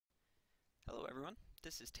Hello everyone,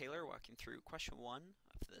 this is Taylor walking through question 1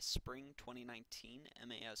 of the Spring 2019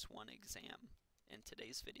 MAS 1 exam in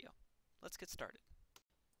today's video. Let's get started.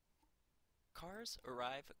 Cars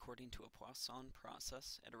arrive according to a Poisson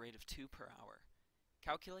process at a rate of 2 per hour.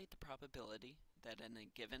 Calculate the probability that in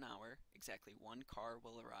a given hour, exactly one car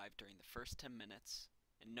will arrive during the first 10 minutes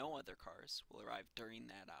and no other cars will arrive during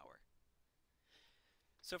that hour.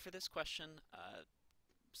 So for this question,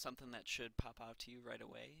 something that should pop out to you right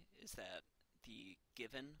away is that the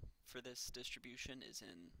given for this distribution is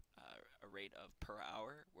in a rate of per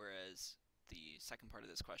hour, whereas the second part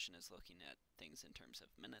of this question is looking at things in terms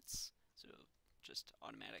of minutes. So just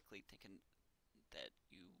automatically thinking that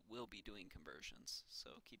you will be doing conversions,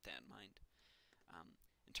 so keep that in mind.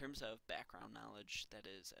 In terms of background knowledge that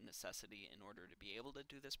is a necessity in order to be able to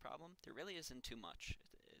do this problem, there really isn't too much.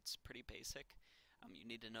 It's pretty basic. You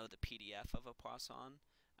need to know the PDF of a Poisson,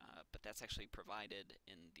 but that's actually provided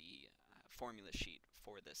in the formula sheet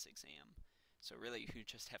for this exam. So really you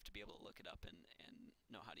just have to be able to look it up and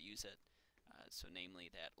know how to use it. So namely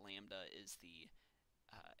that lambda is the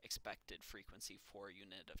expected frequency for a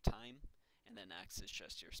unit of time, and then x is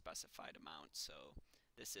just your specified amount. So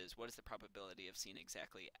this is what is the probability of seeing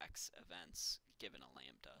exactly x events given a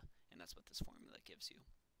lambda, and that's what this formula gives you.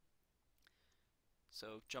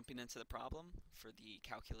 So jumping into the problem for the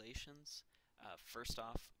calculations, first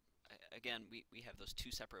off, again, we have those two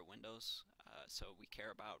separate windows, so we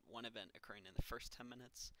care about one event occurring in the first 10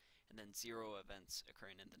 minutes and then 0 events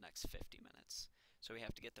occurring in the next 50 minutes. So we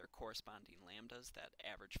have to get their corresponding lambdas, that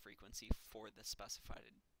average frequency for the specified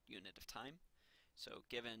unit of time. So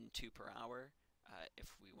given 2 per hour,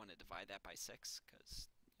 if we want to divide that by 6, because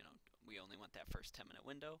we only want that first 10-minute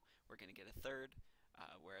window, we're going to get a third,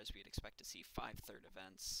 whereas we'd expect to see 5 third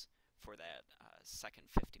events for that second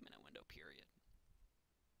 50-minute window period.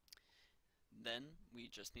 Then we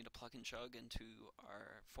just need to plug and chug into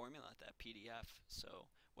our formula, that PDF. So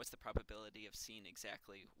what's the probability of seeing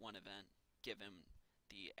exactly one event given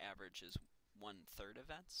the average is 1/3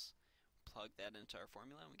 events? Plug that into our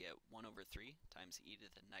formula and we get 1/3 times e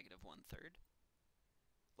to the negative 1/3.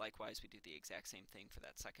 Likewise, we do the exact same thing for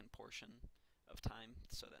that second portion of time,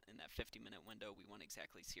 so that in that 50-minute window we want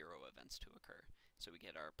exactly 0 events to occur. So we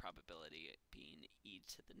get our probability being e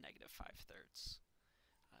to the negative 5/3.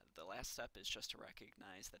 The last step is just to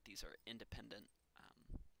recognize that these are independent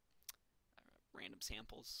random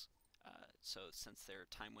samples. So since they're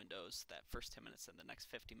time windows, that first 10 minutes and the next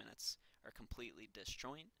 50 minutes are completely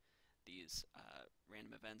disjoint. These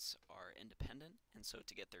random events are independent, and so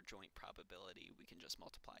to get their joint probability, we can just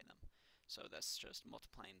multiply them. So that's just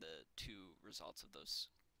multiplying the two results of those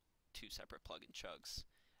two separate plug and chugs,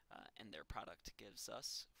 and their product gives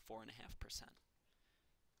us 4.5%.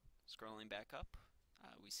 Scrolling back up,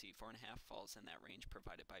 we see 4.5 falls in that range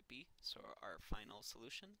provided by B, so our final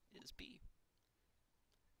solution is B.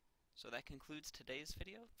 So that concludes today's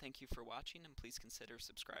video. Thank you for watching, and please consider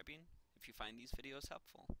subscribing if you find these videos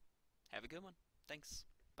helpful. Have a good one. Thanks.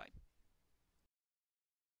 Bye.